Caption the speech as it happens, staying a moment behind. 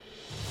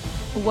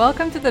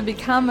Welcome to the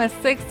Become a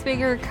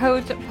Six-Figure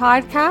Coach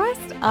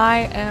podcast.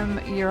 I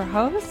am your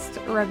host,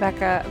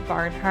 Rebecca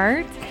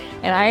Barnhart,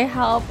 and I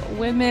help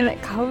women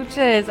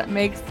coaches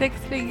make six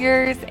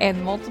figures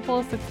and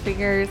multiple six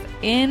figures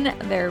in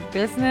their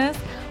business,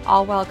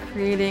 all while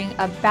creating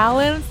a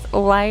balanced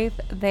life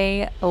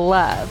they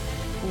love,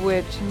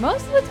 which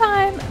most of the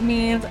time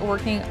means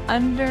working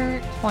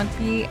under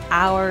 20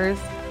 hours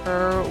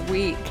per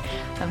week.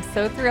 I'm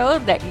so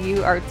thrilled that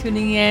you are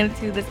tuning in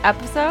to this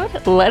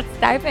episode. Let's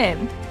dive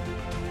in.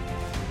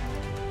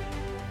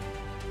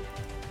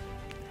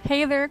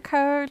 Hey there,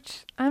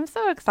 coach. I'm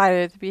so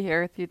excited to be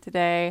here with you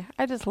today.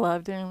 I just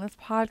love doing this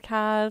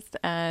podcast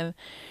and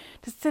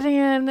just sitting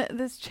in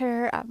this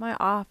chair at my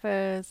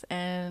office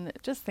and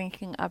just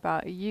thinking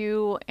about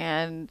you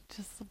and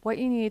just what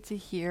you need to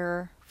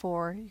hear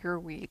for your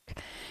week.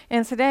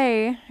 And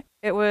today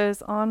it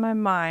was on my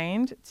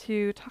mind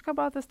to talk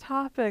about this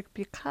topic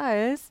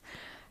because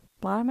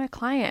a lot of my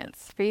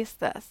clients face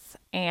this.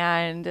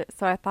 And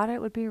so I thought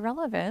it would be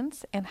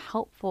relevant and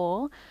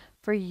helpful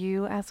for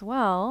you as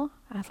well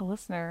as a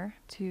listener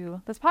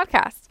to this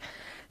podcast.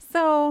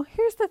 So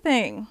here's the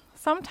thing.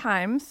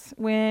 Sometimes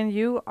when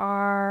you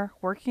are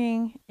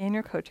working in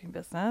your coaching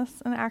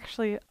business, and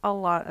actually a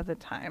lot of the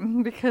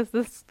time, because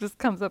this just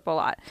comes up a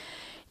lot,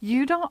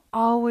 you don't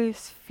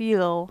always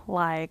feel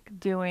like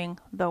doing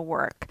the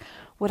work.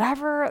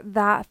 Whatever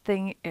that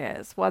thing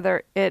is,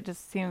 whether it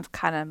just seems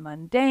kind of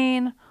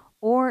mundane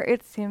or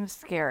it seems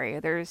scary.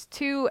 There's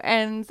two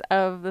ends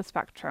of the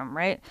spectrum,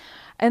 right?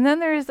 And then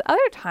there's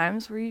other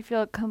times where you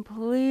feel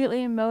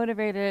completely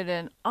motivated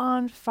and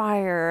on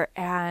fire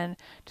and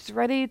just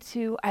ready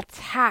to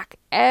attack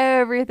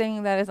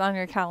everything that is on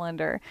your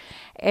calendar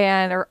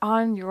and or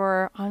on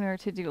your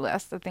to-do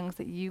list, the things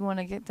that you want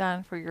to get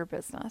done for your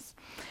business.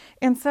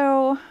 And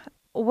so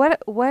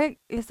what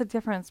is the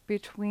difference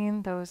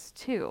between those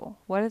two?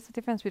 What is the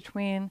difference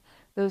between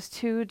those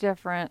two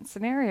different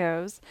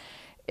scenarios?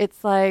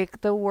 It's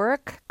like the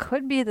work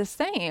could be the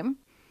same.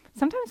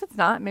 Sometimes it's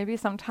not. Maybe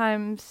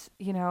sometimes,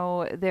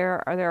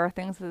 there are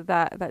things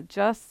that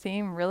just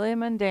seem really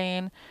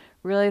mundane,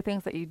 really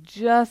things that you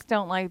just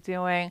don't like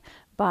doing,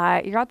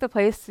 but you're at the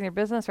place in your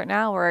business right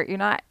now where you're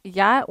not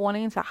yet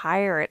wanting to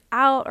hire it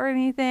out or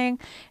anything.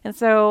 And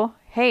so,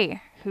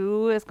 hey,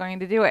 who is going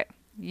to do it?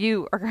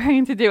 You are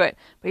going to do it,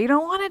 but you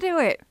don't want to do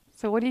it.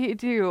 So what do you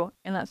do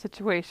in that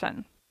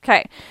situation?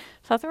 Okay,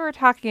 so that's what we're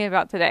talking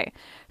about today.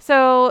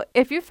 So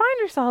if you find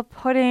yourself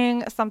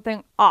putting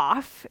something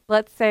off,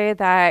 let's say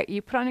that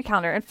you put on your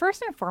calendar, and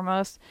first and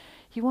foremost,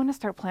 you want to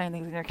start planning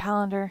things in your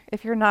calendar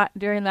if you're not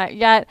doing that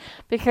yet,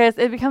 because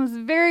it becomes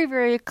very,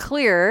 very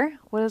clear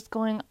what is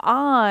going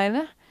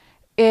on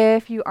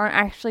if you aren't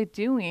actually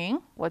doing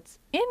what's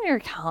in your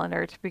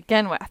calendar to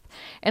begin with.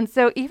 And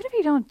so even if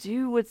you don't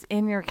do what's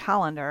in your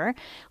calendar,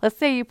 let's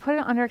say you put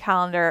it on your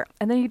calendar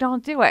and then you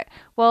don't do it.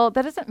 Well,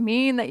 that doesn't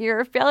mean that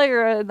you're a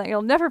failure and that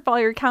you'll never follow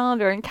your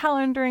calendar and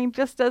calendaring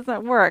just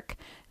doesn't work.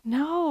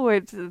 No,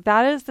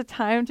 that is the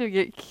time to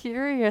get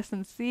curious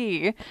and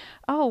see,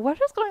 oh, what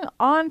is going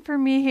on for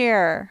me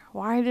here?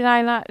 Why did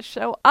I not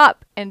show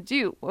up and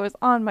do what was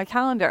on my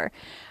calendar?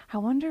 I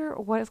wonder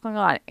what is going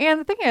on. And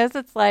the thing is,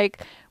 it's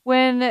like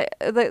when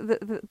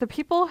the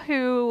people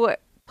who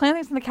plan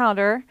things in the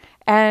calendar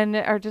and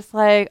are just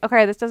like,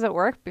 okay, this doesn't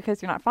work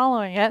because you're not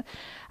following it,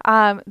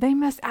 they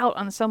miss out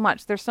on so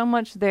much. There's so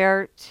much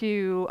there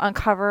to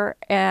uncover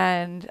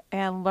and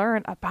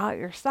learn about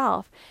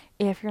yourself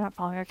if you're not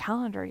following your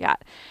calendar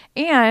yet.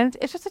 And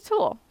it's just a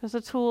tool. It's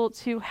a tool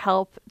to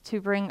help to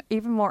bring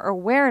even more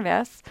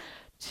awareness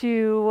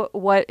to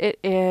what it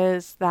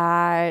is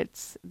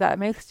that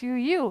makes you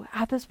you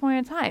at this point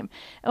in time.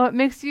 And what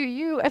makes you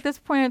you at this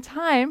point in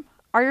time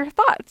are your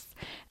thoughts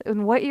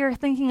and what you're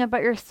thinking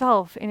about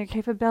yourself and your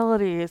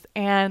capabilities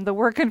and the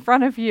work in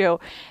front of you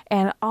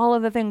and all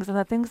of the things and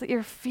the things that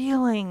you're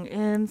feeling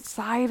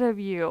inside of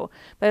you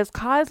that is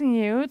causing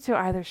you to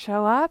either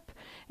show up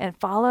and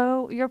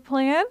follow your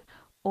plan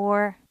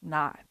or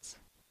not.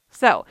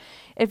 So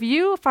if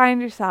you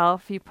find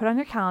yourself, you put on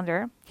your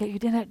calendar, yet you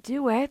didn't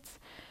do it,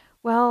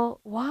 well,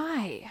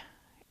 why?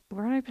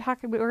 We're going to be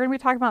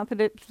talking about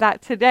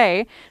that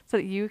today so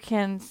that you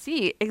can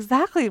see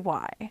exactly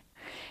why.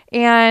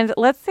 And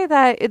let's say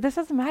that this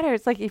doesn't matter.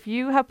 It's like if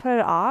you have put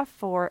it off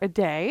for a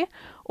day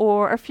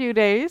or a few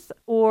days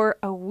or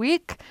a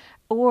week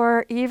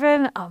or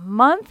even a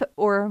month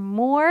or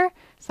more,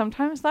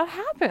 sometimes that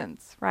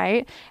happens,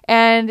 right?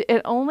 And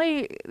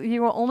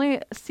you will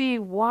only see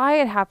why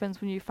it happens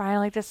when you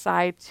finally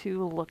decide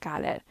to look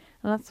at it.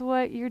 And that's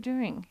what you're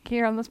doing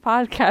here on this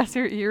podcast.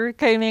 You're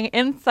gaining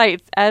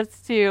insights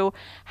as to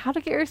how to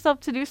get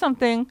yourself to do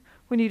something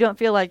when you don't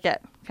feel like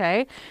it.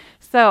 Okay.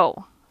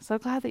 So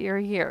glad that you're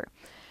here.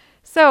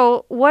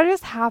 So what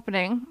is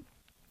happening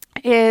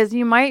is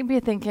you might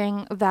be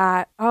thinking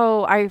that,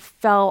 oh, I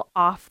fell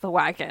off the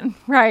wagon,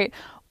 right?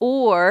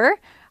 Or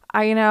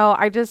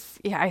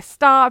I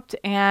stopped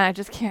and I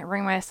just can't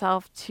bring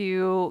myself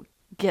to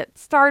get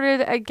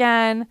started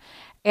again.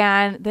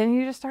 And then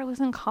you just start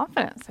losing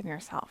confidence in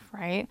yourself,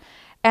 right?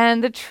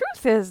 And the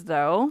truth is,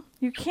 though,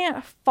 you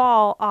can't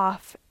fall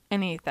off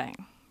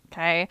anything.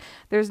 Okay.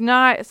 There's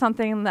not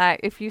something that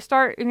if you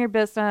start in your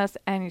business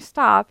and you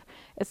stop,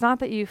 it's not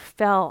that you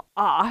fell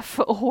off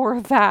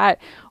or that,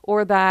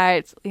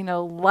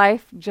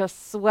 life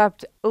just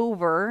swept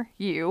over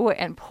you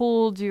and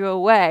pulled you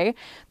away.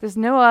 There's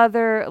no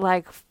other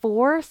like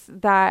force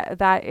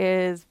that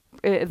is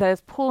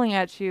pulling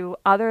at you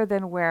other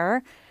than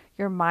where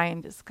your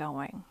mind is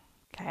going.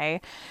 Okay.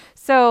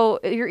 So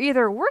you're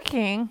either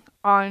working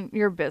on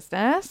your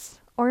business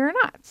or you're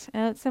not.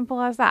 And it's simple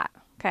as that.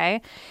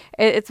 Okay.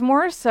 It's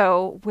more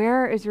so,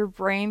 where is your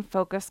brain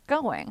focus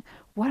going?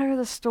 What are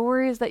the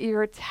stories that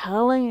you're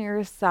telling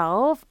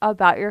yourself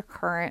about your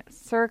current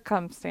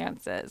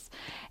circumstances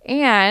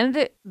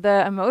and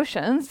the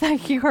emotions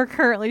that you are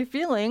currently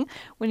feeling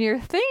when you're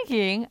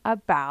thinking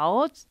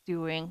about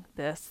doing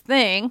this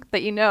thing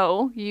that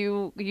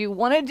you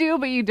want to do,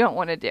 but you don't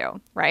want to do,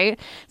 right?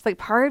 It's like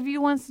part of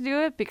you wants to do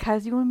it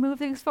because you want to move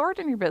things forward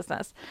in your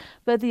business,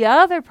 but the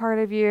other part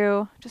of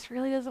you just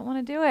really doesn't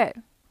want to do it,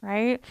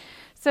 right?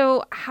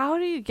 So how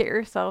do you get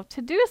yourself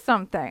to do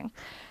something?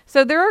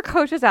 So there are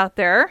coaches out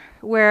there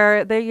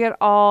where they get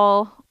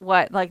all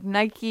like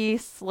Nike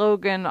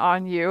slogan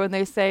on you and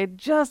they say,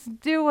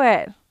 just do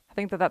it. I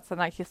think that's the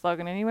Nike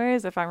slogan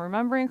anyways, if I'm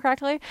remembering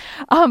correctly.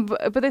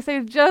 But they say,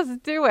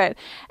 just do it.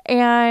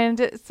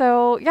 And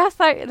so, yes,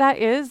 that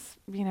is,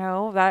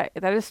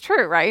 that is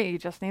true, right? You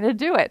just need to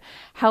do it.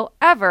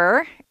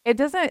 However, I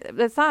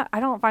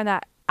don't find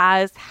that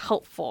as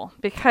helpful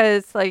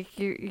because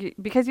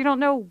because you don't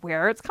know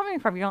where it's coming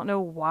from. You don't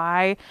know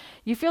why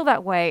you feel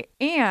that way.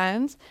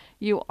 And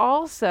you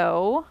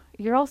also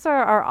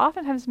are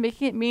oftentimes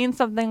making it mean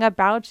something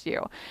about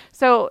you.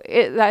 So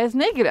that is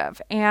negative,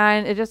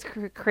 and it just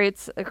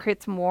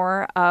creates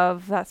more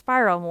of that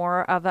spiral,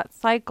 more of that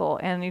cycle,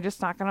 and you're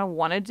just not going to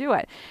want to do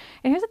it.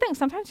 And here's the thing: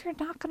 sometimes you're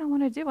not going to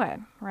want to do it,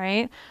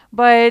 right?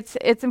 But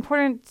it's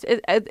important.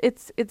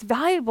 It's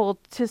valuable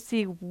to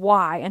see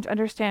why and to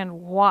understand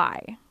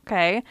why.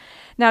 Okay.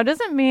 Now, it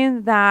doesn't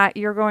mean that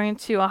you're going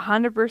to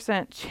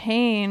 100%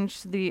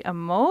 change the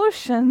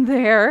emotion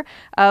there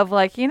of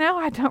I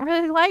don't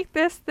really like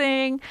this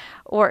thing,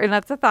 and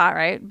that's a thought,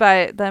 right?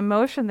 But the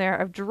emotion there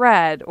of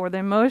dread, or the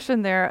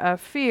emotion there of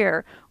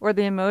fear, or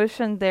the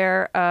emotion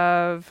there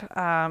of,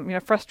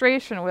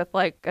 frustration with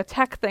like a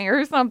tech thing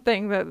or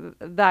something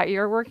that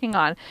you're working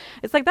on.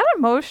 It's like that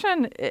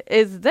emotion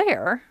is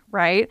there,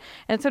 right?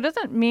 And so it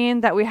doesn't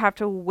mean that we have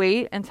to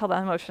wait until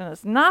that emotion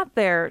is not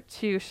there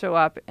to show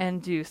up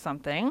and do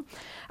something.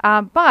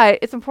 But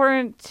it's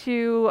important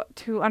to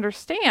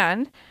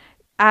understand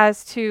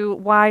as to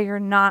why you're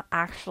not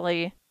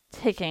actually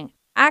taking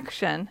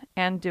action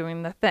and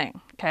doing the thing.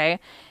 Okay.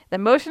 The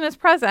emotion is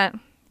present,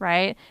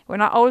 right? We're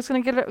not always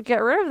going to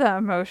get rid of the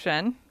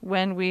emotion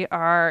when we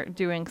are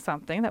doing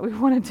something that we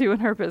want to do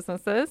in our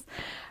businesses.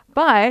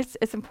 But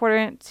it's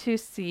important to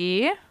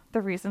see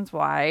the reasons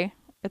why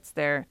it's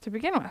there to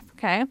begin with.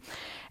 Okay.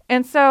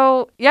 And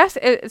so, yes,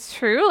 it's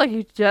true. Like,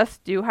 you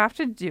just do have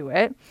to do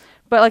it.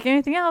 But like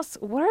anything else,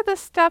 what are the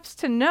steps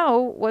to know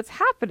what's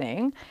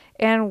happening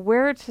and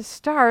where to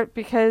start,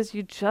 because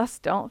you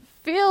just don't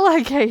feel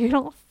like it. You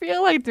don't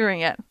feel like doing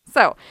it.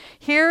 So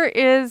here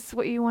is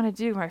what you want to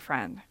do, my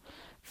friend.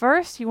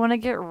 First, you want to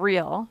get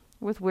real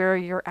with where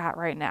you're at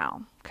right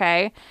now.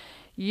 Okay.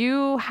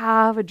 You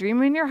have a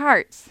dream in your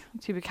heart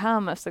to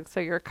become a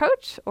six-figure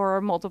coach or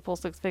a multiple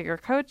six-figure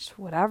coach,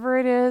 whatever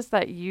it is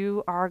that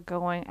you are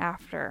going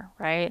after,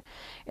 right?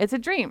 It's a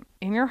dream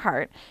in your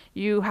heart.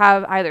 You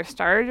have either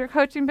started your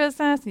coaching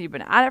business and you've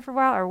been at it for a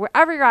while, or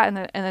wherever you're at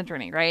in the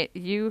journey, right?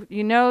 You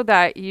know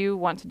that you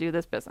want to do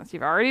this business.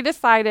 You've already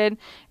decided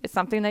it's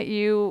something that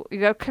you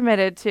have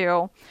committed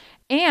to.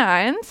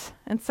 And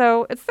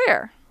so it's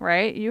there,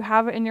 right? You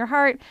have it in your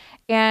heart,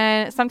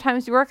 and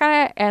sometimes you work on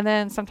it, and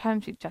then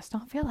sometimes you just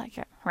don't feel like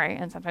it, right?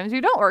 And sometimes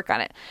you don't work on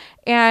it.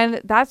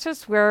 And that's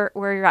just where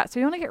you're at. So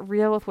you want to get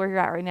real with where you're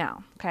at right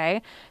now,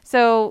 okay?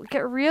 So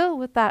get real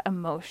with that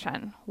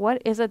emotion.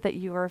 What is it that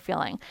you are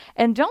feeling?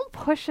 And don't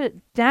push it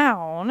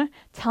down,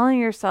 telling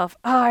yourself,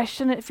 oh, I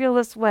shouldn't feel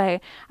this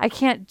way. I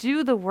can't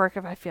do the work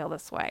if I feel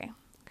this way.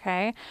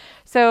 Okay.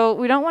 So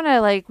we don't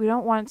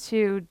want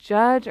to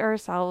judge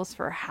ourselves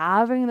for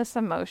having this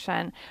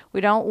emotion.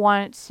 We don't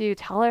want to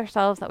tell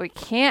ourselves that we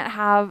can't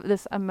have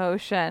this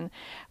emotion.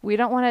 We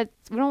don't want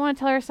to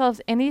tell ourselves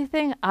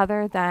anything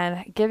other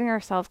than giving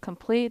ourselves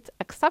complete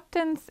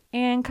acceptance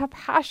and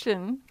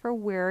compassion for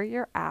where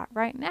you're at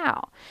right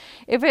now.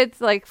 If it's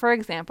like, for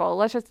example,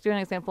 let's just do an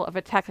example of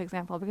a tech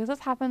example, because this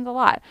happens a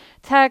lot.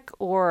 Tech,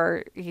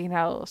 or,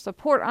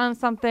 support on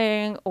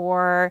something,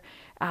 or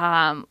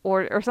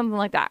something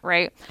like that. that,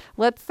 right?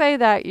 Let's say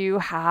that you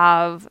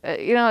have,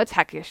 a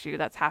tech issue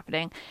that's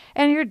happening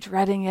and you're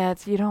dreading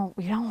it. You don't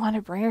want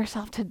to bring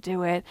yourself to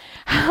do it.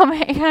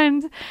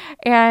 And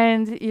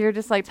you're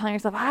just like telling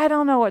yourself, I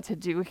don't know what to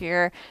do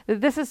here.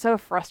 This is so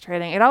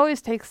frustrating. It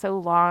always takes so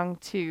long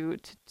to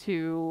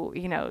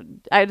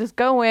I just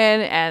go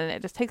in and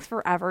it just takes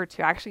forever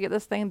to actually get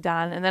this thing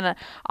done. And then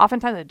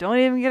oftentimes I don't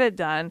even get it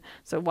done.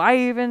 So why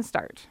even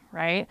start,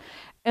 right?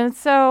 And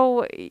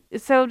so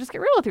just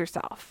get real with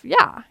yourself.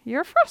 Yeah,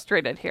 you're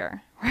frustrated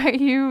here, right?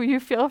 You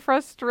feel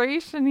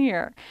frustration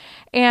here.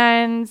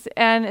 And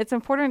it's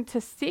important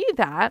to see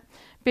that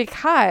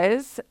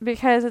because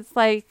it's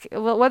like,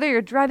 well, whether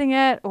you're dreading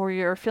it or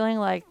you're feeling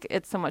like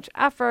it's so much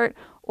effort,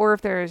 or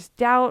if there's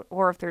doubt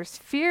or if there's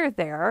fear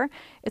there,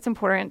 it's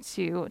important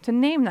to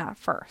name that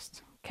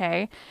first.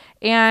 Okay.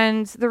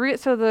 And the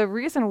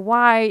reason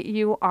why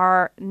you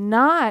are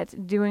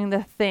not doing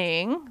the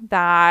thing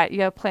that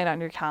you have planned on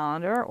your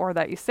calendar, or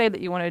that you say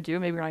that you want to do,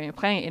 maybe you're not even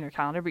planning it in your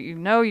calendar, but you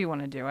know you want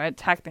to do it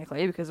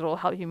technically because it will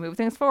help you move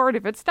things forward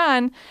if it's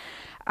done.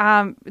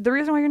 The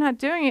reason why you're not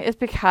doing it is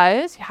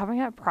because you haven't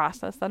yet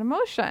processed that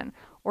emotion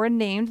or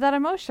named that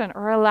emotion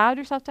or allowed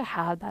yourself to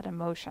have that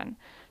emotion.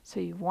 So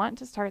you want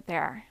to start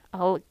there.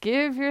 I'll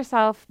give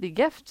yourself the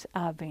gift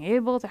of being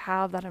able to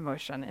have that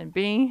emotion and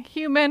being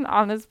human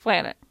on this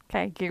planet.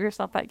 Okay, give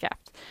yourself that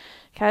gift.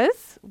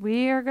 Because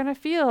we are going to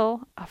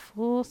feel a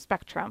full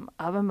spectrum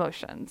of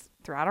emotions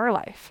throughout our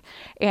life.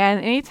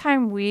 And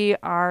anytime we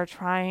are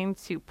trying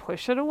to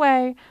push it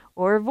away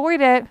or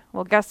avoid it,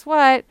 well, guess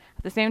what?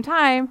 At the same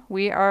time,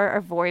 we are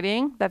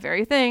avoiding that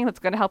very thing that's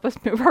going to help us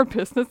move our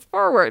business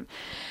forward.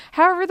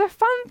 However, the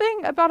fun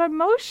thing about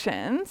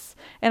emotions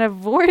and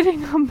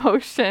avoiding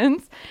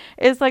emotions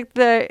is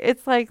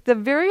it's like the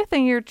very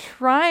thing you're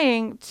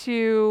trying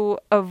to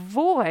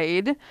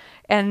avoid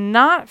and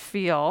not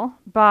feel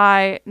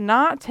by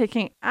not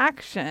taking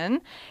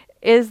action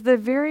is the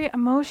very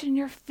emotion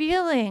you're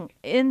feeling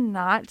in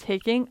not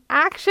taking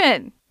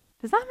action.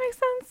 Does that make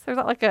sense? Or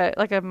is that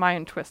like a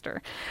mind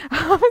twister?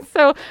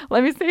 So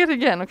let me say it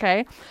again,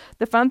 okay?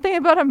 The fun thing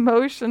about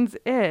emotions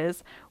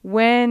is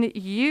when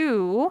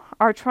you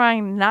are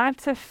trying not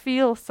to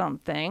feel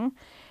something,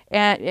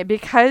 and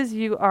because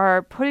you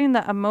are putting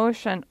the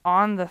emotion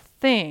on the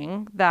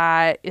thing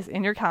that is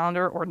in your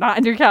calendar or not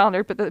in your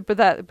calendar, but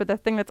the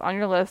thing that's on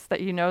your list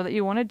that you know that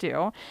you want to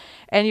do,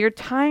 and you're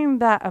tying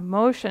that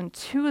emotion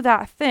to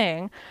that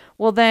thing,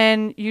 well,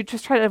 then you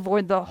just try to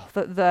avoid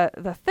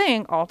the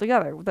thing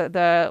altogether.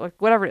 The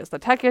like whatever it is, the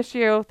tech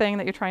issue thing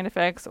that you're trying to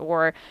fix,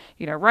 or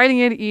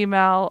writing an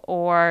email,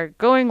 or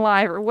going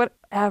live, or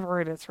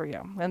whatever it is for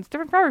you. And it's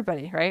different for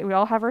everybody, right? We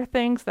all have our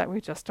things that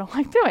we just don't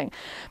like doing.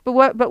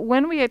 But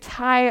when we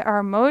tie our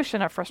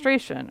emotion of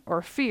frustration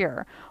or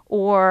fear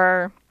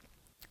or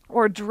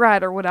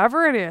dread or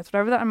whatever it is,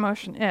 whatever that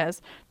emotion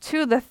is,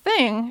 to the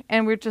thing,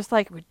 and we're just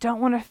like, we don't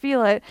want to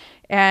feel it,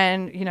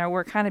 and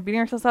we're kind of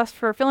beating ourselves up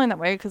for feeling that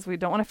way because we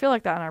don't want to feel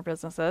like that in our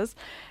businesses.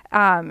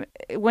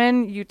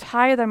 When you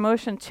tie the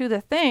emotion to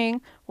the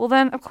thing, well,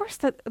 then of course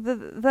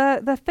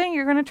the thing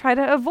you're going to try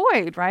to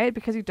avoid, right?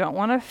 Because you don't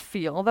want to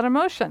feel that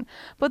emotion.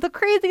 But the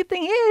crazy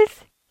thing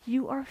is,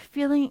 you are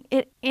feeling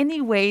it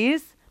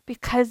anyways,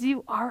 because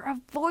you are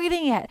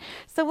avoiding it.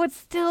 So it's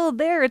still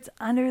there. It's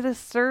under the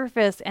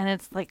surface and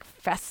it's like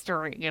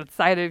festering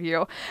inside of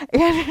you.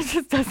 And it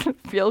just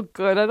doesn't feel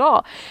good at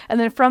all. And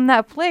then from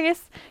that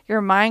place,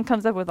 your mind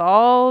comes up with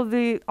all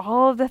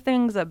of the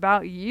things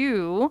about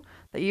you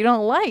that you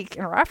don't like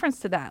in reference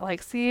to that.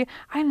 Like, see,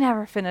 I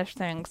never finish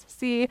things.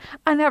 See,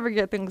 I never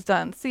get things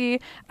done.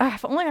 See,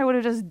 if only I would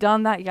have just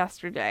done that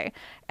yesterday.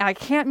 And I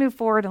can't move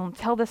forward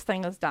until this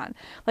thing is done.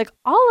 Like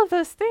all of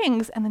those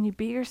things. And then you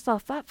beat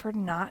yourself up for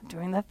not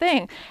doing the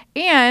thing.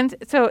 And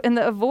so in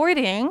the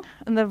avoiding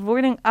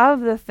of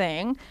the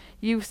thing,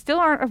 you still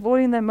aren't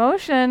avoiding the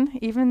emotion,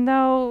 even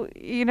though,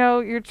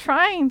 you're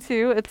trying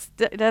to. It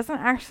doesn't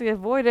actually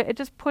avoid it. It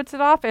just puts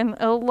it off and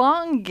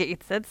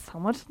elongates it so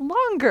much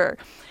longer.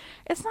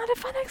 It's not a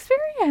fun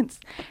experience.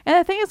 And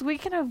the thing is, we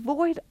can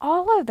avoid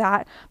all of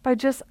that by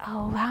just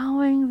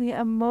allowing the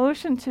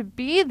emotion to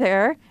be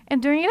there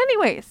and doing it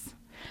anyways.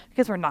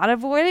 Because we're not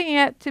avoiding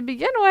it to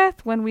begin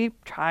with when we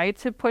try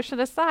to push it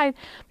aside.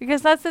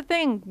 Because that's the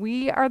thing.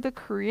 We are the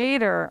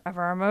creator of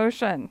our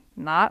emotion,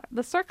 not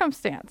the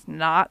circumstance,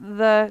 not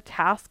the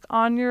task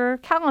on your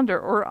calendar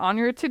or on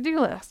your to-do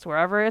list,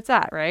 wherever it's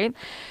at, right?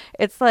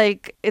 It's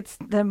like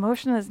the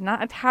emotion is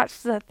not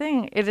attached to the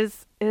thing. It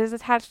is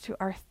attached to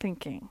our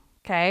thinking.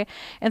 Okay.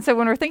 And so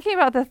when we're thinking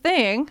about the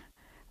thing,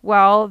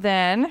 well,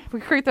 then we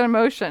create that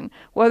emotion,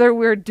 whether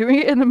we're doing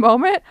it in the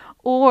moment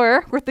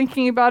or we're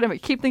thinking about it, and we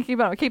keep thinking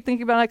about it,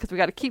 because we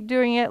got to keep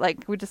doing it.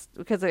 Like because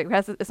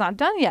it's not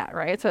done yet.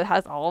 Right. So it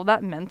has all of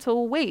that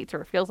mental weight,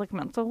 or it feels like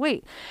mental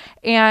weight.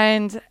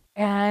 And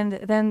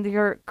then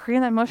you're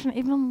creating that emotion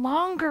even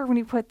longer when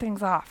you put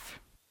things off.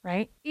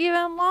 Right?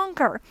 Even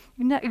longer.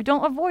 You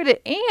don't avoid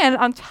it. And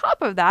on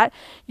top of that,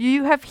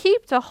 you have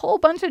heaped a whole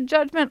bunch of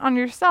judgment on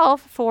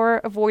yourself for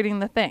avoiding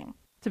the thing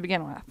to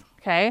begin with.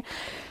 Okay?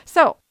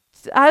 So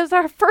as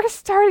our first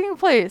starting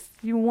place,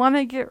 you want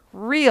to get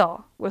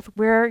real with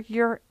where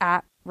you're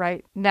at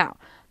right now.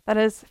 That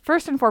is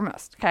first and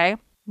foremost, okay?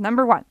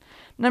 Number one.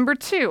 Number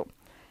two,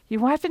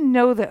 you have to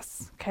know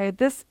this, okay?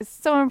 This is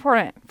so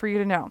important for you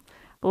to know.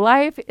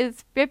 Life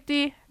is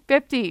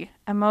 50-50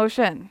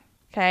 emotion,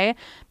 okay?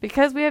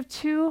 Because we have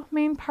two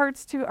main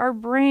parts to our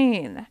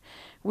brain.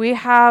 We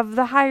have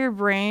the higher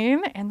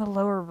brain and the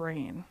lower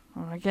brain.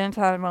 I'll get into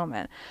that in a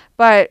moment.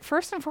 But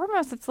first and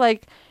foremost, it's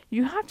like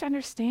you have to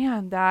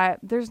understand that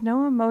there's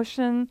no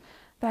emotion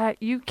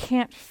that you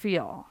can't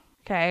feel,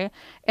 okay?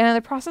 And in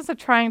the process of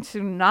trying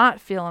to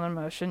not feel an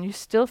emotion, you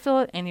still feel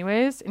it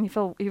anyways, and you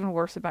feel even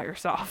worse about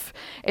yourself.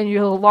 And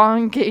you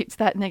elongate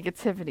that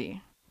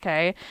negativity,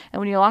 okay? And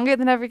when you elongate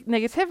the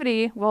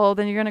negativity, well,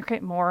 then you're going to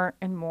create more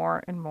and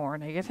more and more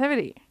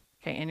negativity.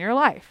 Okay, in your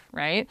life,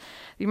 right?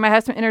 You might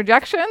have some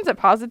interjections of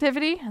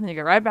positivity, and then you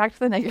go right back to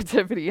the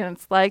negativity, and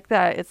it's like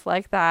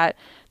that,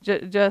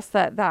 just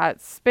that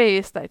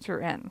space that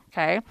you're in,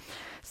 okay?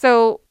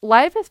 So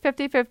life is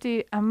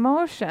 50-50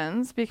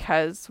 emotions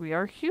because we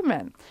are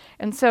human.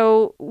 And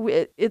so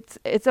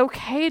it's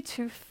okay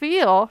to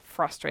feel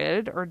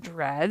frustrated or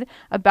dread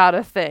about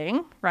a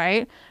thing,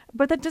 right?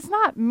 But that does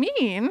not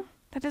mean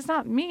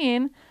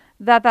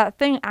that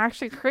thing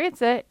actually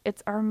creates it.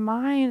 It's our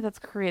mind that's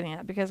creating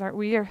it because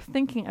we are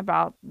thinking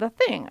about the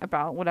thing,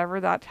 about whatever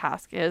that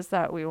task is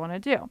that we want to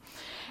do.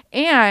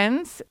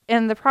 And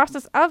in the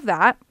process of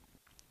that,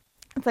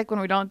 it's like when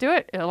we don't do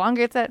it, it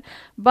elongates it.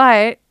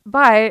 But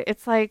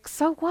it's like,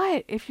 so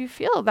what? If you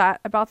feel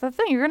that about the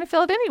thing, you're going to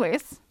feel it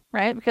anyways,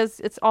 right? Because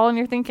it's all in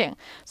your thinking.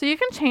 So you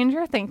can change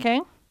your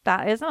thinking.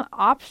 That is an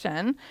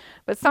option,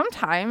 but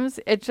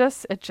sometimes it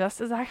just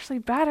is actually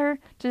better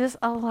to just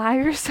allow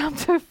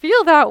yourself to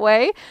feel that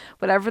way,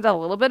 whatever the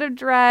little bit of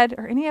dread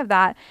or any of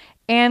that,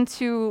 and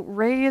to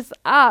raise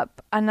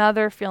up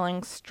another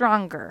feeling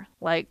stronger,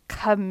 like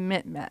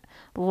commitment,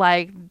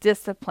 like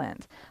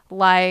disciplined,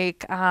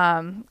 like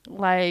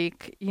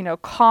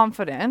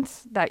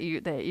confidence that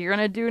you're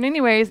gonna do it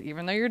anyways,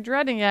 even though you're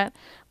dreading it,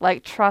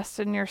 like trust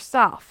in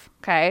yourself.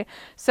 Okay,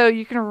 so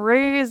you can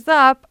raise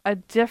up a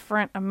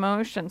different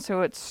emotion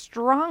so it's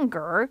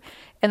stronger,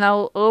 and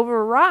that'll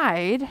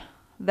override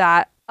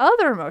that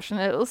other emotion.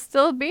 It will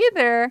still be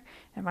there.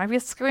 It might be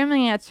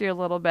screaming at you a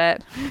little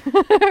bit,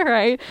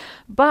 right?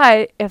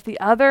 But if the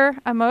other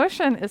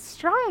emotion is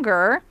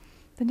stronger,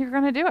 then you're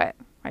going to do it.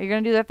 Right? You're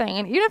going to do the thing.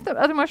 And even if the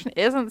other emotion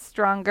isn't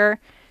stronger,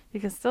 you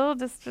can still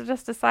just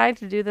decide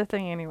to do the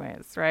thing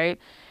anyways, right?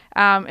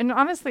 And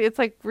honestly, it's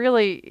like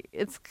really,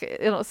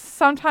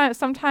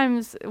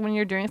 sometimes when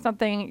you're doing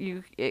something,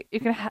 you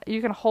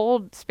can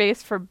hold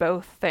space for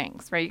both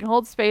things, right? You can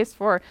hold space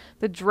for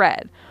the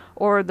dread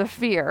or the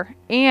fear,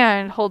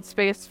 and hold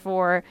space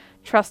for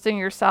trusting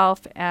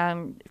yourself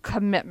and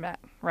commitment,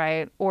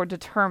 right? Or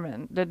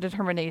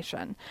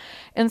determination.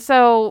 And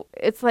so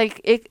it's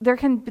like it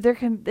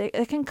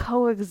can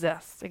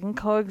coexist. It can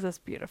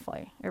coexist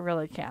beautifully. It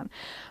really can.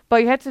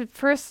 But you have to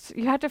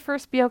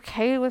first be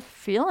okay with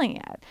feeling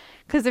it.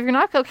 Because if you're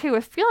not okay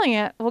with feeling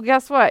it, well,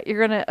 guess what?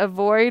 You're going to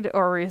avoid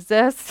or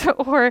resist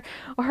or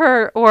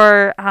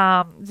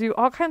do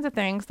all kinds of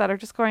things that are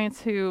just going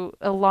to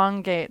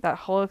elongate that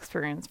whole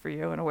experience for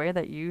you in a way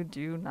that you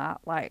do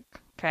not like.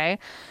 Okay.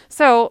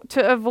 So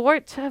to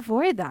avoid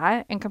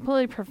that and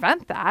completely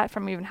prevent that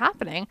from even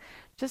happening,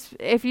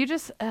 if you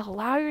just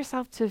allow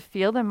yourself to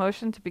feel the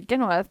emotion to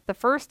begin with the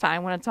first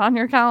time when it's on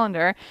your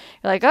calendar,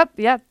 you're like, oh,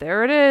 yep,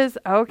 there it is.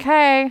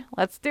 Okay,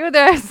 let's do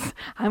this.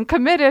 I'm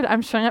committed.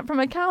 I'm showing up for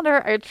my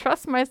calendar. I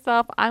trust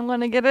myself. I'm going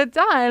to get it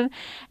done.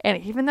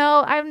 And even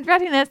though I'm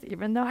dreading this,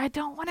 even though I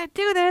don't want to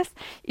do this,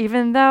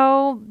 even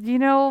though,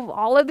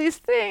 all of these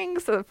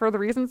things for the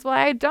reasons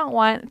why I don't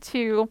want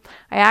to,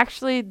 I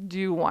actually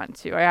do want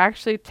to. I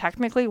actually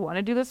technically want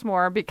to do this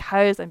more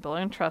because I'm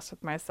building trust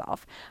with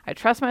myself. I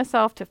trust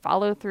myself to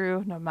follow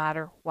through no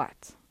matter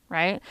what,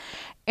 right?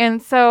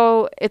 And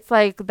so it's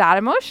like that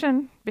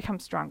emotion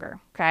becomes stronger,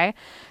 okay?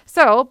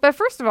 So, but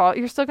first of all,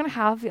 you're still going to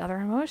have the other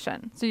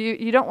emotion. So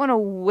you don't want to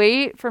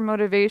wait for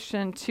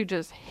motivation to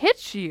just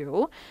hit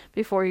you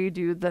before you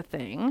do the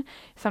thing.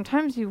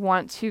 Sometimes you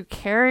want to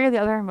carry the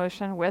other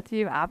emotion with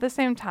you at the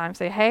same time.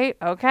 Say, hey,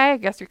 okay, I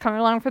guess you're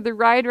coming along for the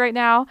ride right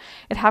now,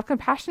 and have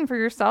compassion for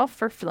yourself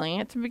for feeling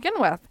it to begin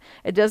with.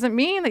 It doesn't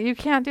mean that you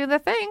can't do the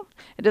thing.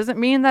 It doesn't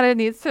mean that it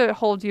needs to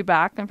hold you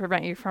back and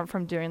prevent you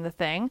from doing the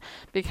thing,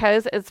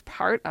 because it's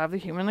part of the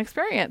human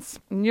experience.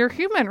 You're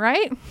human,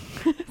 right?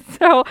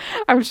 So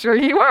I'm sure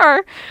you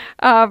are.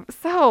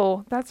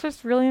 So that's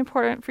just really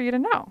important for you to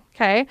know.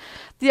 Okay.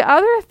 The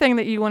other thing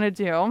that you want to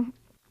do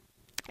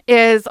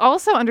is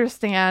also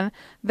understand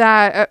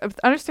the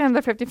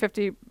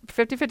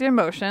 50-50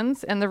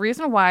 emotions. And the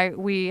reason why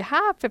we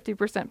have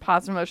 50%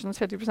 positive emotions,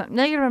 50%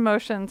 negative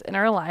emotions in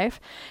our life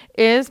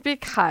is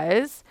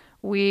because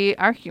we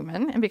are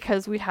human, and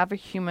because we have a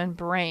human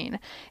brain.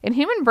 And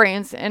human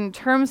brains, in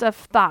terms of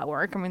thought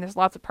work, I mean, there's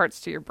lots of parts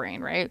to your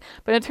brain, right?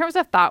 But in terms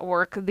of thought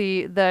work,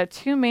 the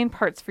two main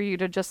parts for you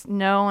to just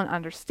know and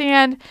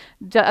understand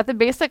at the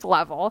basic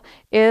level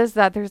is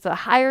that there's a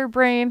higher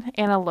brain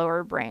and a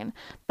lower brain.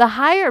 The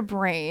higher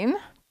brain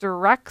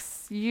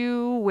directs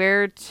you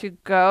where to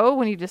go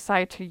when you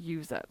decide to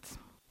use it.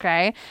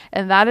 Okay.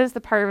 And that is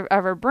the part of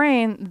our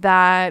brain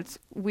that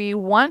we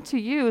want to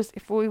use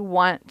if we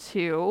want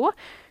to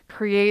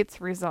create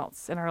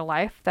results in our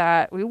life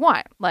that we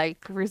want,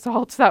 like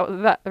results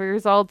that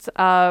results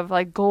of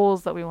like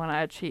goals that we want to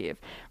achieve,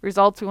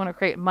 results we want to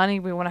create, money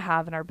we want to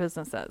have in our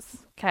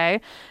businesses.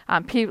 Okay.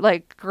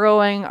 Like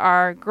growing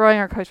our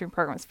coaching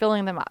programs,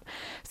 filling them up.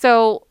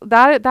 So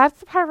that's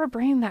the part of our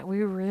brain that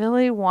we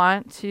really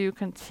want to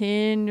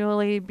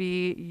continually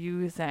be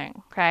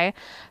using. Okay.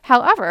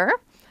 However,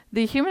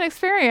 the human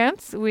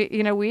experience,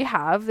 we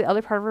have the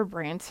other part of our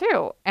brain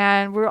too.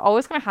 And we're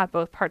always going to have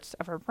both parts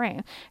of our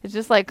brain. It's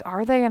just like,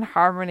 are they in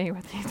harmony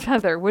with each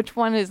other? Which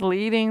one is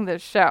leading the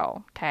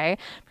show? Okay.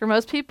 For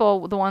most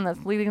people, the one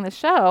that's leading the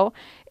show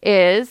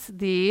is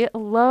the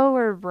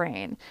lower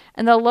brain.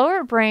 And the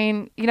lower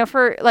brain,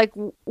 for like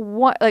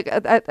what, like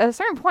at a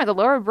certain point, the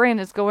lower brain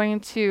is going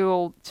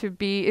to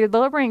be, the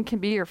lower brain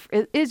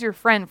is your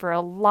friend for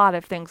a lot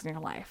of things in your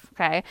life.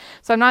 Okay.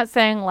 So I'm not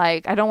saying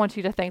like, I don't want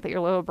you to think that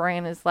your lower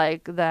brain is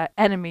like the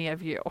enemy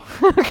of you.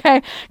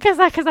 Okay. Cause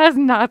that's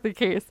not the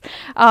case.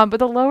 But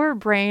the lower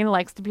brain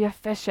likes to be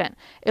efficient.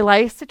 It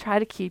likes to try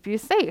to keep you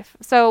safe.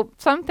 So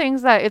some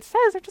things that it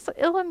says are just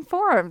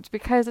ill-informed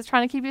because it's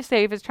trying to keep you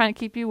safe. It's trying to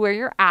keep you where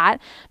you're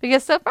at,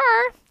 because so far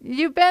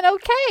you've been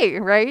okay,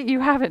 right? You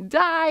haven't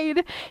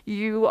died.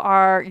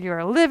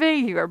 You're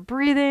living, you are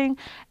breathing.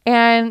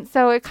 And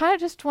so it kind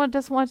of just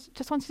wants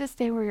you to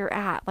stay where you're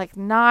at. Like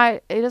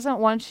it doesn't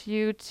want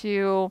you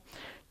to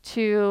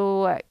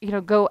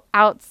go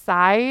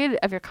outside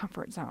of your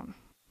comfort zone.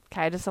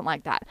 Okay. It doesn't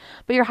like that.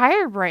 But your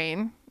higher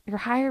brain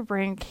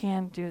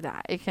can do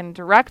that. It can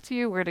direct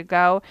you where to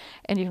go,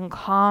 and you can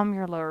calm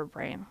your lower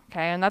brain.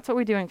 Okay. And that's what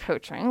we do in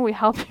coaching. We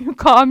help you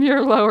calm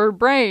your lower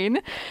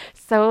brain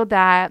so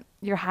that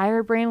your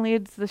higher brain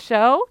leads the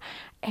show,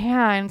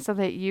 and so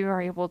that you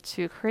are able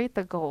to create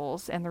the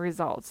goals and the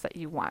results that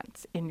you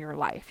want in your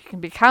life. You can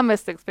become a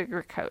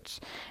six-figure coach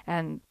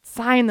and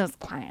sign those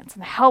clients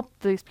and help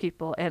these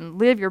people and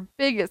live your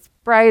biggest,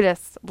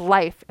 brightest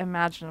life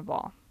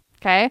imaginable.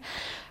 Okay.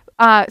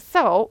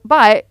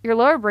 But your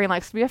lower brain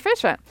likes to be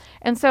efficient.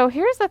 And so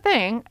here's the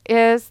thing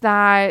is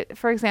that,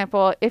 for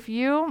example, it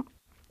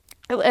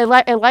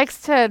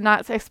likes to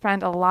not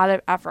expend a lot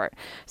of effort.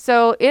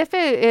 So if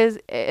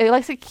it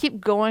likes to keep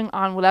going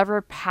on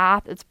whatever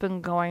path it's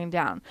been going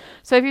down.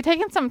 So if you're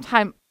taking some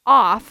time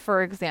off,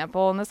 for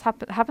example, and this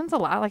happens a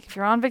lot, like if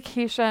you're on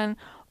vacation,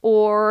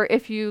 or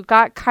if you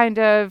got kind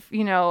of,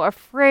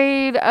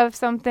 afraid of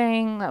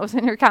something that was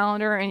in your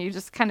calendar and you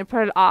just kind of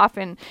put it off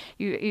and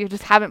you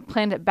just haven't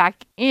planned it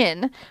back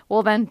in,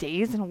 well, then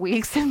days and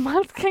weeks and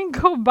months can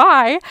go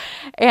by.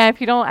 And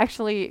if you don't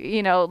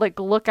actually,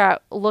 look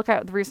at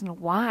the reason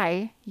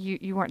why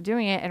you weren't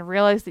doing it and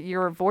realize that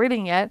you're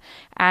avoiding it,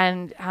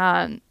 and,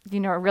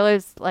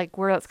 realize like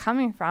where that's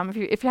coming from.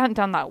 If you hadn't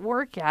done that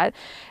work yet,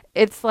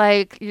 it's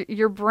like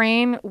your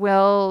brain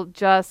will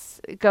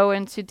just go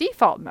into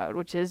default mode,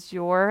 which is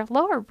your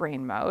lower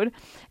brain mode.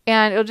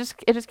 And it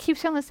just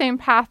keeps you on the same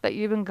path that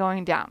you've been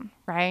going down,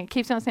 right? It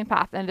keeps you on the same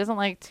path. And it doesn't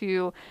like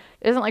to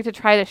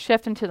try to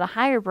shift into the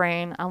higher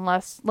brain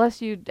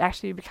unless you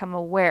actually become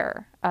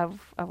aware of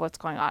what's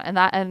going on.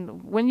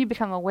 And when you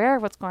become aware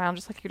of what's going on,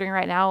 just like you're doing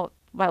right now,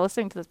 by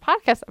listening to this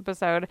podcast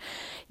episode,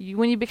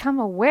 when you become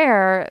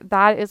aware,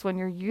 that is when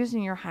you're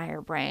using your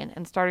higher brain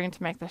and starting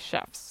to make the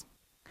shifts.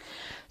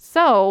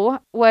 So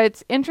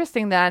what's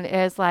interesting then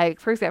is, like,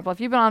 for example, if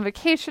you've been on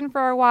vacation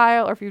for a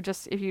while, or if you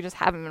just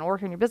haven't been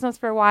working your business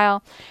for a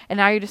while, and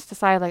now you just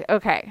decide like,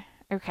 okay,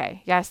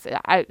 yes,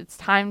 it's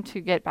time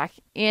to get back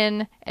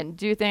in and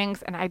do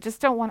things, and I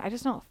just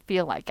don't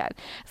feel like it.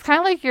 It's kind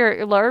of like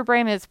your lower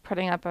brain is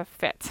putting up a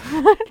fit.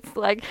 It's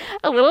like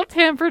a little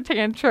temper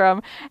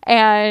tantrum,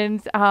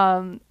 and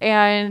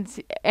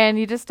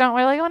you just don't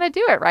really want to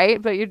do it,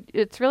 right? But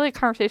it's really a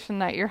conversation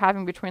that you're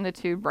having between the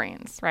two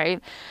brains, right?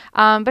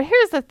 But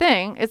here's the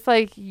thing: it's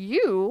like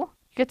you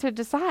get to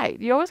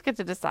decide. You always get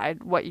to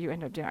decide what you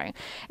end up doing.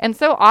 And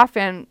so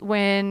often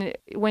when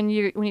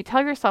you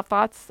tell yourself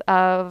thoughts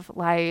of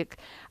like,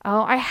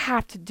 oh, I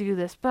have to do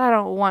this, but I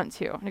don't want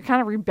to, and you're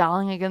kind of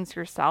rebelling against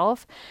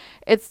yourself,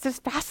 it's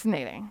just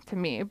fascinating to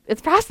me.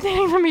 It's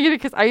fascinating to me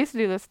because I used to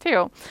do this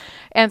too.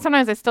 And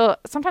sometimes I still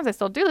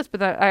do this,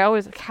 but I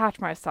always catch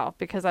myself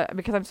because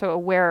I'm so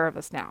aware of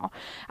this now.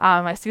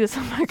 I see this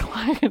with my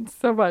clients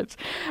so much.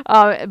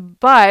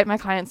 But my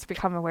clients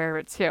become aware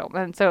of it too.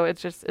 And so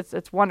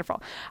it's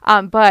wonderful.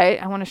 But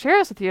I want to share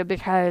this with you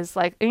because,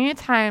 like,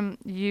 anytime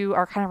you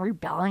are kind of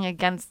rebelling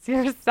against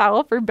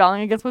yourself,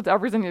 rebelling against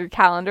whatever's in your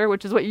calendar,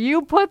 which is what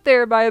you put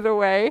there, by the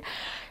way,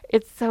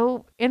 it's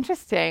so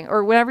interesting.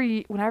 Or whenever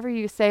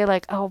you say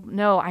like, oh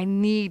no, I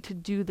need to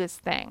do this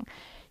thing,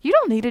 You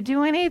don't need to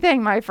do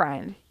anything, my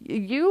friend.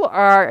 You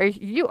are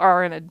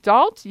an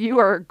adult. You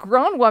are a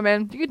grown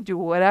woman. You can do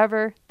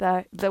whatever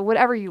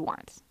whatever you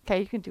want.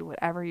 Okay, you can do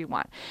whatever you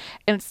want.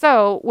 And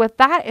so, with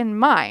that in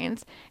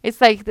mind, it's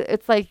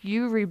like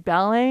you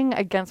rebelling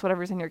against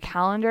whatever's in your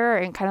calendar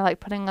and kind of like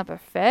putting up a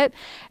fit.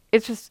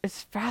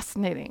 It's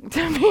fascinating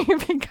to me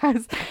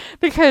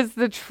because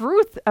the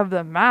truth of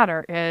the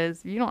matter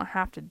is you don't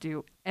have to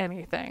do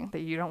anything that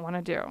you don't want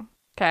to do.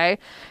 Okay,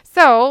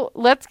 so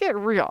let's get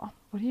real.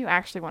 What do you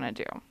actually want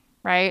to do?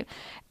 Right?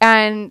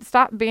 And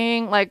stop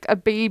being like a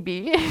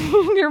baby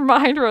in your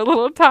mind or a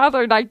little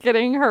toddler not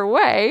getting her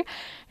way.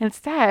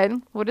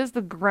 Instead, what does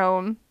the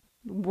grown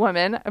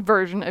woman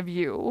version of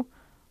you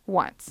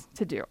want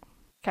to do?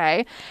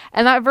 Okay.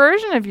 And that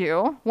version of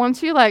you,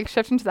 once you like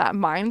shift into that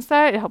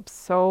mindset, it helps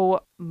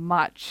so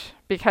much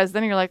because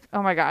then you're like,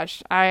 oh my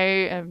gosh, I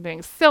am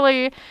being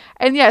silly.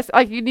 And yes,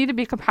 like you need to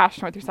be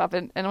compassionate with yourself.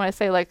 And when I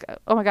say like,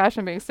 oh my gosh,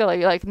 I'm being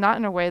silly, like not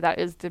in a way that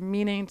is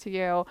demeaning to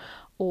you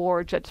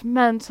or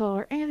judgmental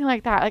or anything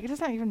like that. Like it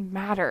doesn't even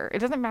matter. It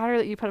doesn't matter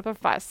that you put up a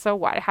fuss. So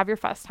what? Have your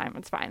fuss time.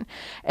 It's fine.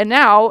 And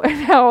now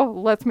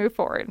let's move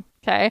forward.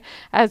 Okay.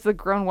 As the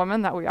grown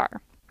woman that we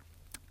are.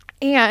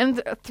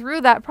 And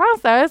through that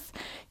process,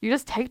 you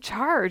just take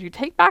charge. You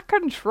take back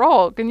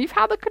control. And you've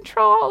had the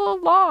control all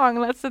along.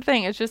 That's the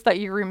thing. It's just that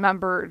you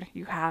remembered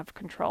you have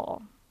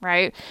control,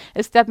 right?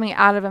 It's stepping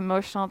out of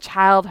emotional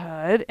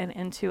childhood and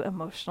into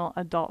emotional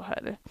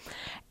adulthood.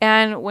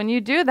 And when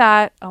you do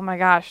that, oh my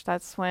gosh,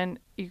 that's when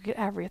you get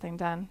everything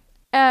done.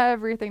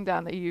 Everything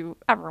done that you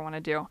ever want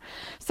to do.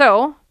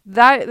 So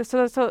that's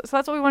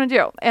what we want to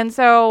do. And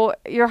so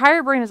your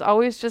higher brain is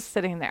always just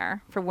sitting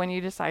there for when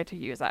you decide to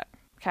use it.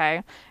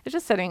 Okay, it's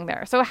just sitting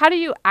there. So how do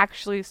you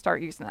actually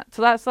start using that?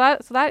 So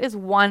that is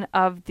one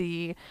of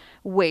the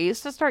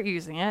ways to start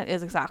using it.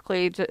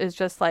 Is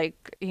just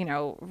like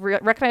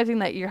recognizing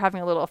that you're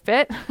having a little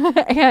fit,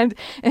 and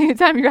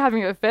anytime you're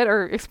having a fit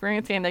or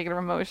experiencing a negative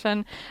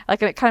emotion,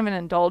 like a kind of an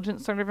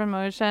indulgent sort of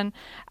emotion,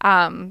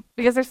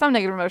 because there's some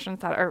negative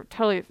emotions that are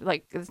totally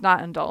like it's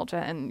not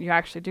indulgent, and you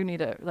actually do need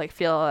to like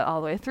feel it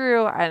all the way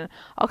through and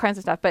all kinds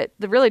of stuff. But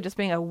really just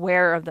being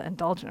aware of the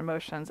indulgent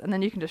emotions, and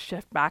then you can just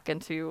shift back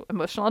into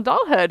emotional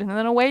adulthood, and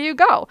then away you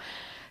go.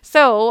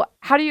 So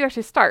how do you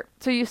actually start?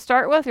 So you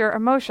start with your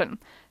emotion.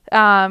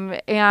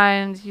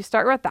 And you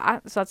start with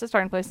that. So that's the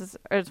starting place is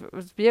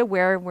be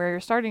aware of where you're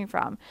starting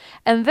from.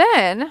 And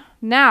then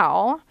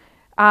now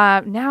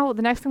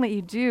the next thing that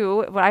you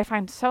do, what I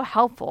find so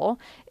helpful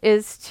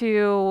is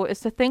to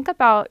think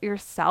about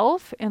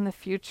yourself in the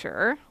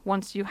future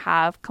once you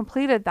have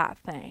completed that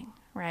thing.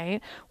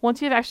 Right?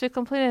 Once you've actually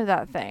completed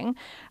that thing,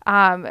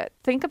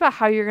 think about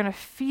how you're going to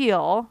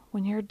feel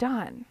when you're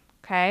done.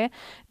 Okay?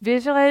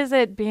 Visualize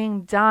it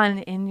being done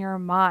in your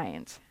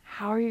mind.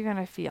 How are you going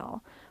to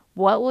feel?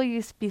 What will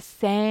you be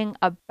saying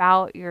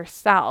about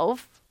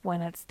yourself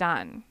when it's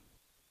done?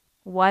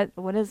 What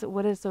are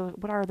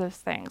those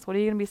things? What are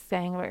you going to be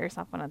saying about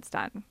yourself when it's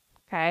done?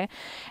 Okay.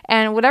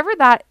 And whatever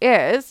that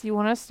is, you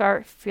want to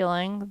start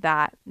feeling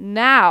that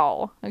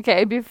now.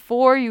 Okay.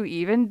 Before you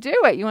even do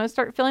it, you want to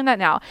start feeling that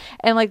now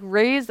and like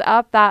raise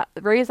up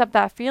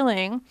that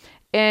feeling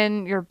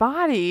in your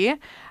body,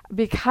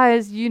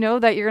 because you know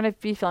that you're going to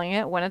be feeling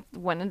it when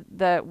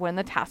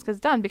the task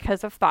is done,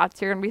 because of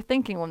thoughts you're going to be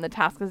thinking when the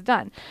task is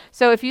done.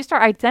 So if you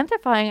start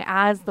identifying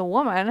as the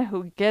woman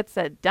who gets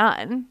it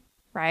done,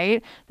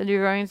 right, then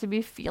you're going to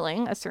be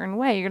feeling a certain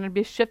way. You're going to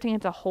be shifting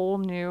into a whole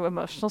new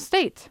emotional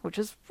state, which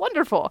is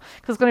wonderful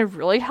because it's going to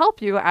really help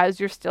you as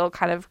you're still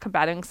kind of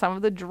combating some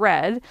of the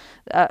dread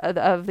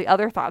of the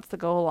other thoughts that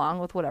go along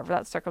with whatever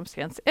that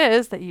circumstance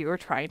is that you are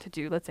trying to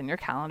do that's in your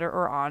calendar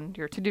or on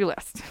your to-do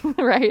list,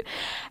 right?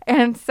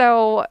 And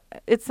so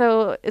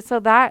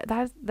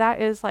that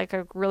is like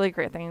a really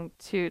great thing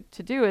to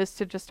do, is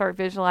to just start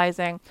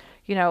visualizing,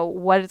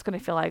 what it's going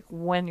to feel like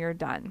when you're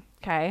done.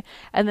 Okay.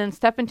 And then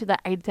step into the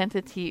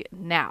identity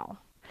now.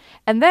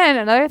 And then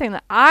another thing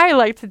that I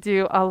like to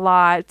do a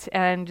lot,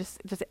 and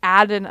just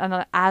add in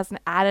as an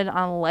added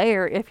on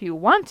layer if you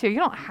want to. You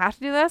don't have to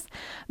do this,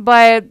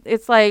 but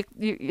it's like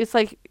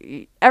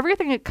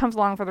everything that comes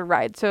along for the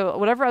ride. So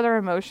whatever other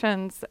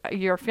emotions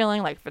you're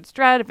feeling, like if it's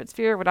dread, if it's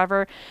fear,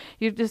 whatever,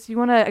 you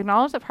want to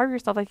acknowledge that part of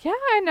yourself. Like, yeah,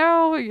 I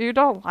know you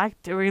don't like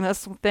doing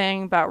this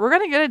thing, but we're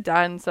gonna get it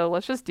done. So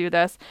let's just do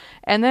this.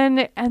 And then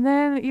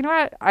you know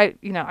what? I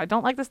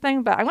don't like this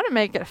thing, but I want to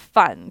make it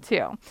fun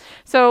too.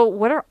 So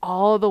what are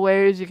all the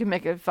ways you can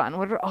make it fun?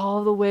 What are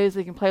all the ways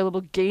that you can play a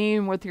little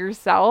game with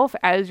yourself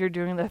as you're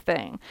doing the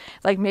thing?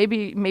 Like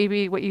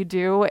maybe what you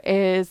do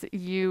is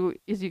you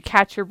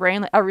catch your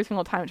brain like every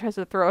single time it tries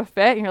to throw a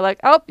fit, and you're like,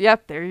 oh,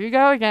 yep, there you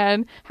go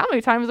again. How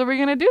many times are we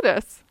going to do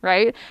this?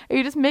 Right? And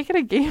you just make it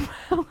a game,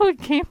 a little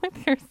game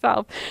with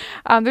yourself.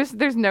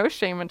 There's no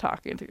shame in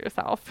talking to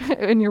yourself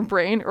in your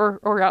brain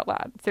or out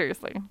loud.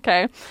 Seriously.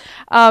 Okay.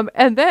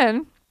 And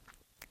then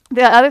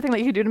the other thing that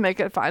you can do to make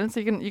it fun, so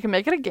you can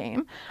make it a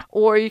game,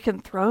 or you can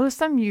throw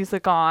some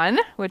music on,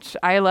 which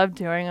I love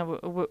doing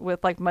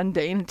with like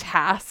mundane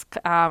tasks.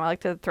 I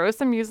like to throw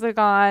some music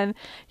on,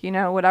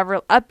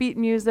 whatever upbeat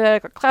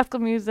music or classical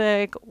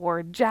music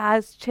or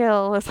jazz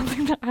chill is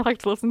something that I like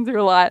to listen to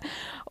a lot,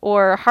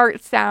 or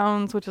Heart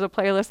Sounds, which is a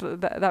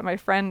playlist that my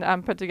friend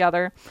put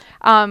together.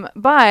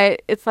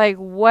 But it's like,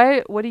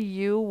 what do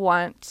you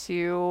want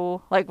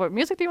to like? What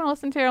music do you want to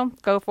listen to?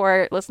 Go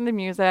for it. Listen to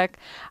music.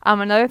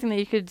 Another thing that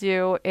you could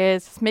do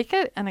is just make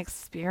it an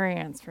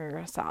experience for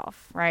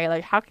yourself, right?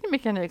 Like, how can you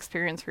make it an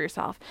experience for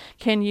yourself?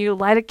 Can you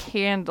light a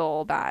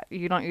candle that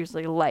you don't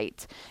usually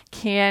light?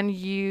 Can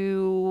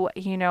you,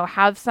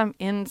 have some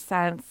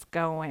incense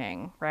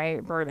going,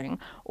 right? Burning,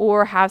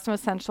 or have some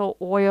essential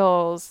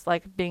oils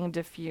like being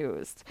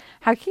diffused?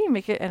 How can you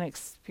make it an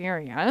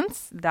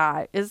experience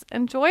that is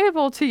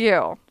enjoyable to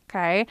you?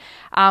 Okay.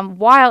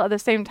 While at the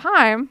same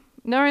time,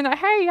 knowing that,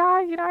 hey,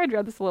 yeah, I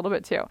dread this a little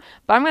bit too,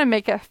 but I'm going to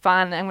make it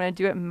fun. I'm going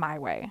to do it my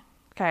way.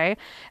 Okay.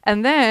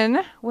 And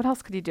then what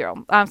else could you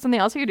do? Something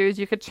else you could do is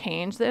you could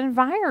change the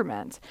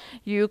environment.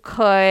 You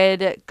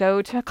could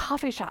go to a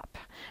coffee shop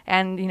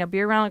and,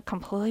 be around a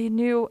completely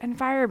new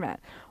environment.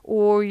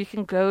 Or you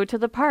can go to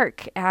the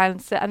park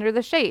and sit under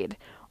the shade.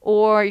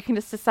 Or you can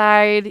just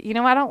decide,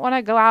 I don't want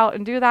to go out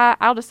and do that.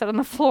 I'll just sit on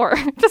the floor,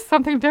 just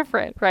something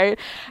different, right?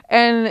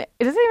 And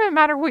it doesn't even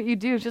matter what you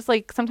do. It's just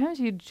like sometimes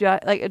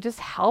it just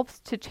helps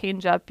to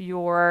change up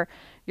your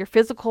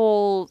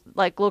physical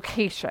like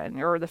location,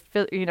 or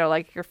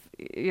like you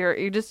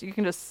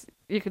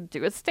could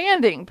do it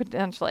standing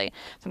potentially.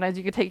 Sometimes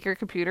you could take your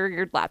computer,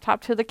 your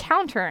laptop to the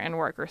counter and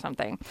work or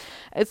something.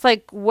 It's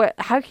like,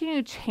 how can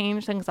you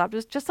change things up?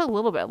 Just a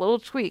little bit, a little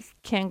tweak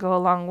can go a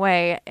long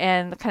way,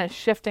 and kind of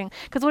shifting,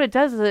 because what it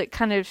does is it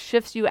kind of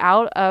shifts you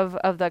out of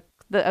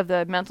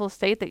the mental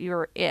state that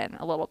you're in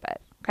a little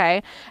bit.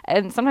 Okay.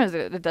 And sometimes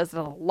it does it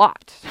a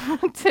lot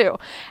too.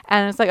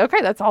 And it's like,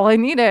 okay, that's all I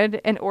needed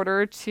in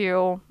order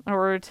to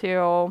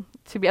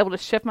be able to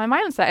shift my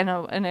mindset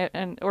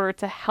in order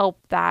to help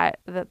that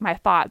my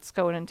thoughts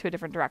go into a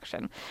different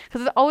direction.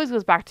 Because it always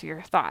goes back to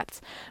your thoughts.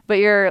 But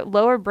your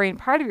lower brain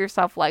part of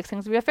yourself likes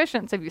things to be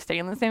efficient. So if you stay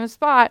in the same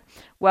spot,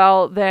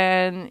 well,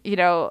 then,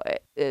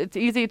 it's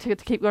easy to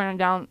keep going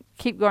down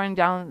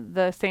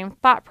the same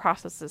thought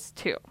processes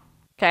too.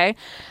 Okay.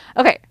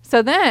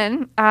 So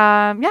then,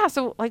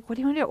 so like, what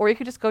do you want to do? Or you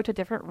could just go to a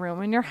different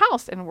room in your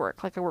house and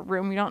work, like a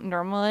room you don't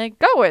normally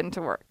go in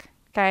to work.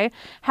 Okay.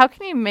 How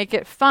can you make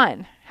it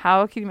fun?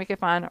 How can you make it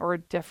fun or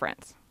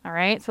different? All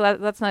right. So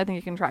that's another thing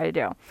you can try to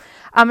do.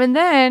 And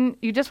then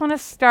you just want to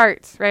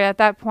start right at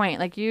that point.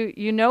 Like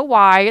you know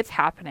why it's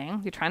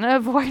happening. You're trying to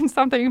avoid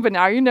something, but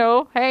now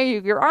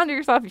hey, you're onto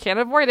yourself. You can't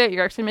avoid it.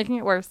 You're actually making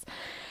it worse.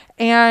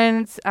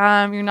 And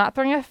you're not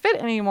throwing a fit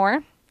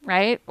anymore.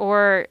 Right?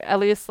 Or at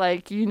least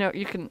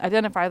you can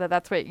identify that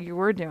that's what you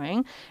were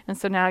doing. And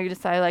so now you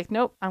decide like,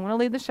 nope, I'm going to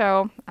lead the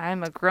show.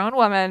 I'm a grown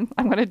woman.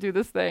 I'm going to do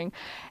this thing.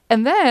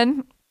 And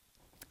then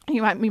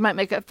you might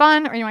make it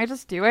fun, or you might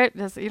just do it.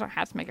 You don't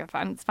have to make it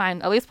fun. It's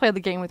fine. At least play the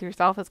game with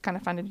yourself. It's kind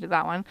of fun to do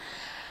that one.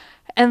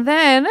 And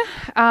then,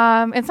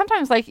 and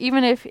sometimes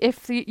even if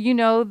you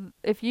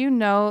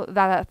know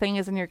that thing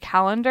is in your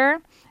calendar,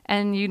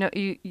 and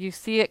you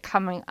see it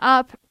coming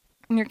up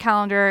in your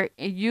calendar,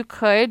 you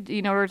could,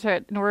 in order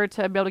to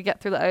be able to get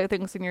through the other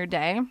things in your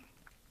day,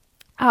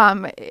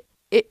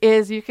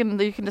 you can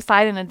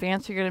decide in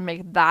advance you're going to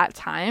make that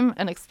time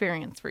an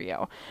experience for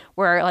you,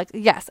 where like,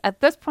 yes, at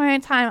this point in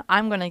time,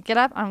 I'm going to get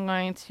up, I'm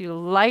going to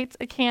light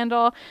a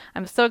candle,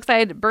 I'm so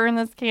excited to burn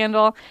this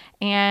candle,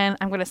 and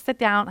I'm going to sit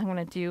down, I'm going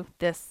to do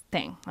this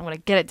thing, I'm going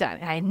to get it done.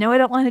 And I know I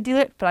don't want to do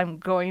it, but I'm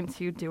going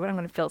to do it. I'm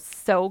going to feel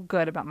so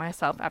good about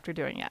myself after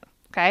doing it.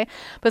 Okay.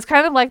 But it's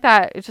kind of like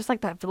that. It's just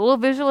like that little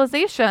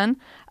visualization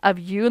of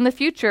you in the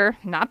future,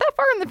 not that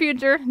far in the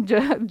future,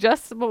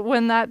 just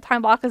when that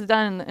time block is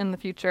done in the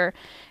future.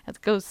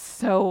 It goes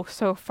so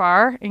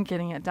far in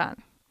getting it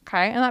done.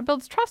 Okay. And that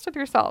builds trust with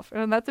yourself.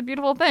 And that's a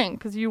beautiful thing,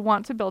 because you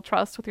want to build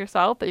trust with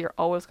yourself that you're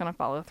always going to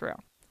follow through.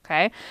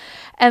 Okay.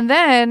 And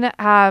then,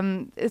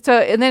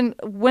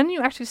 when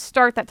you actually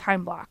start that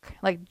time block,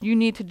 like you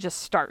need to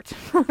just start.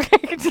 Okay.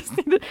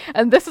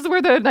 And this is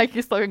where the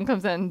Nike slogan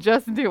comes in.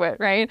 Just do it.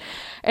 Right.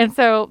 And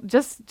so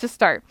just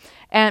start.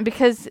 And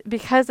because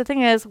the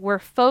thing is, where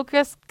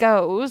focus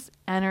goes,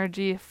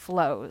 energy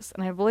flows.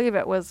 And I believe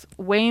it was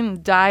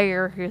Wayne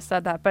Dyer who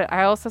said that, but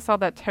I also saw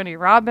that Tony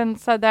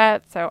Robbins said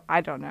that. So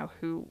I don't know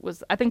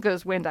I think it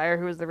was Wayne Dyer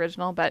who was the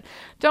original, but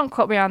don't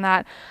quote me on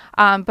that.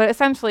 But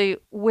essentially,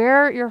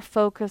 where your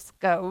focus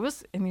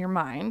goes in your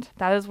mind,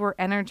 that is where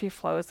energy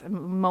flows,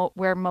 and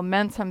where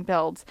momentum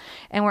builds.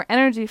 And where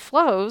energy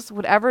flows,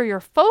 whatever you're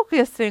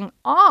focusing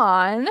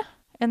on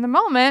in the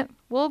moment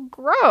will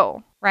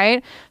grow,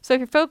 right? So if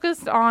you're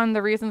focused on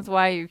the reasons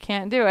why you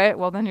can't do it,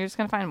 well, then you're just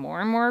going to find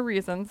more and more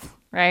reasons,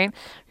 right?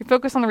 If you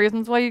focus on the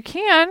reasons why you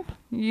can,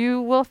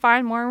 you will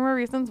find more and more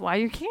reasons why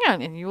you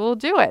can, and you will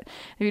do it.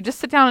 If you just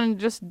sit down and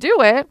just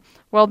do it,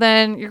 well,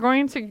 then you're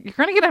going to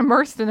get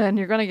immersed in it, and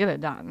you're going to get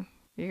it done.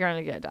 You're going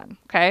to get it done.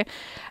 Okay.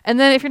 And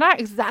then if you're not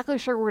exactly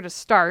sure where to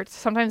start,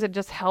 sometimes it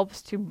just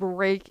helps to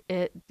break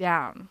it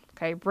down.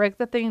 Okay. Break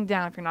the thing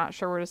down if you're not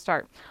sure where to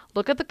start.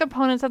 Look at the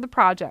components of the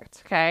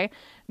project. Okay.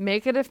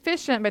 Make it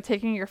efficient by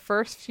taking your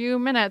first few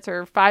minutes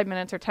or 5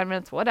 minutes or 10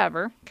 minutes,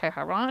 whatever. Okay.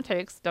 However long it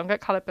takes. Don't get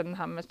caught up in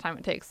how much time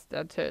it takes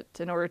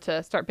in order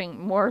to start being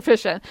more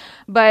efficient.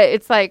 But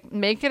it's like,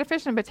 make it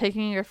efficient by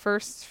taking your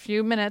first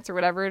few minutes or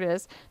whatever it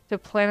is to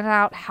plan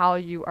out how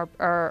you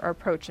are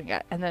approaching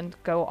it, and then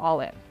go all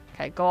in.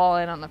 Okay, go all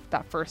in on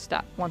that first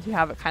step once you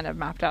have it kind of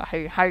mapped out how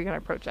you're going to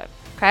approach it.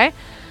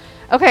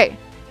 Okay,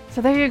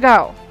 so there you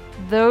go.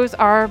 Those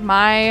are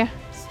my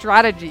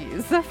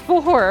strategies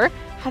for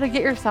how to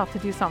get yourself to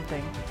do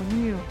something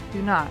when you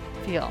do not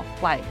feel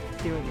like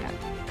doing it.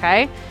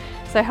 Okay,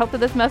 so I hope that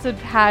this message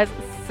has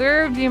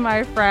served you,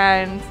 my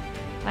friends.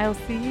 I will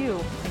see you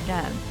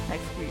again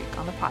next week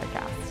on the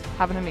podcast.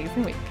 Have an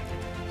amazing week.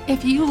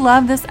 If you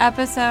love this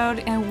episode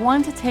and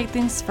want to take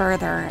things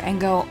further and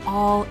go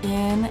all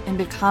in and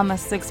become a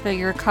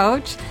six-figure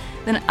coach,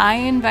 then I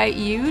invite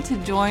you to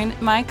join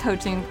my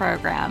coaching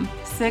program,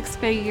 Six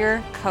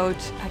Figure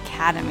Coach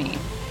Academy.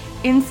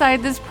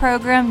 Inside this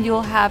program,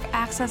 you'll have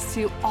access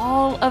to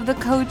all of the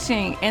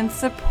coaching and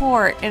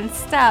support and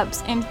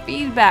steps and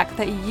feedback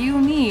that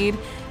you need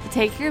to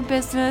take your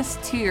business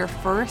to your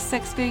first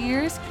 6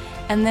 figures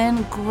and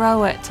then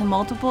grow it to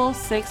multiple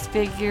 6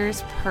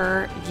 figures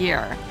per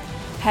year.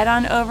 Head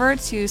on over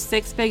to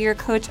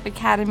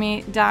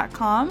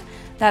sixfigurecoachacademy.com.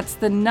 That's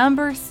the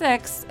number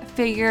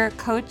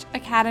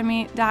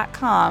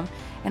 6figurecoachacademy.com,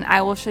 and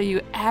I will show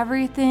you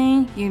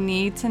everything you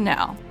need to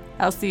know.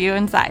 I'll see you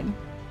inside.